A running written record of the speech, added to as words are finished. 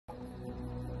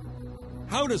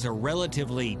How does a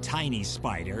relatively tiny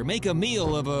spider make a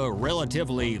meal of a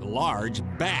relatively large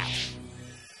bat?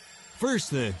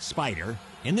 First, the spider,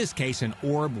 in this case an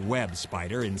orb web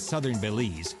spider in southern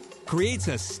Belize, creates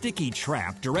a sticky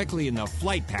trap directly in the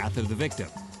flight path of the victim.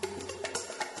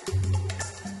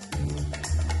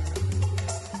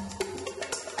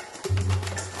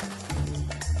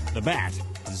 The bat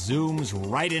zooms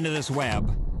right into this web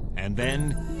and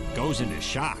then goes into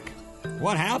shock.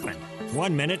 What happened?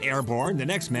 1 minute airborne, the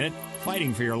next minute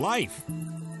fighting for your life.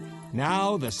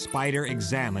 Now the spider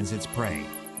examines its prey.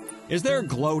 Is there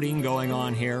gloating going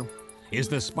on here? Is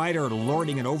the spider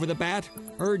lording it over the bat,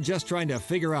 or just trying to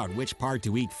figure out which part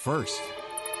to eat first?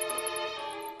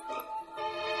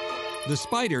 The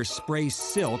spider sprays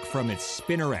silk from its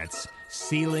spinnerets,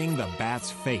 sealing the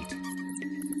bat's fate.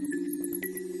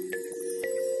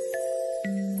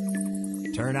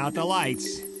 Turn out the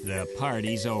lights, the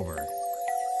party's over.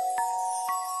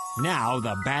 Now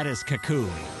the bat is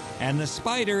cocooned, and the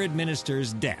spider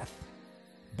administers death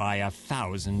by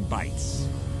 1,000 bites.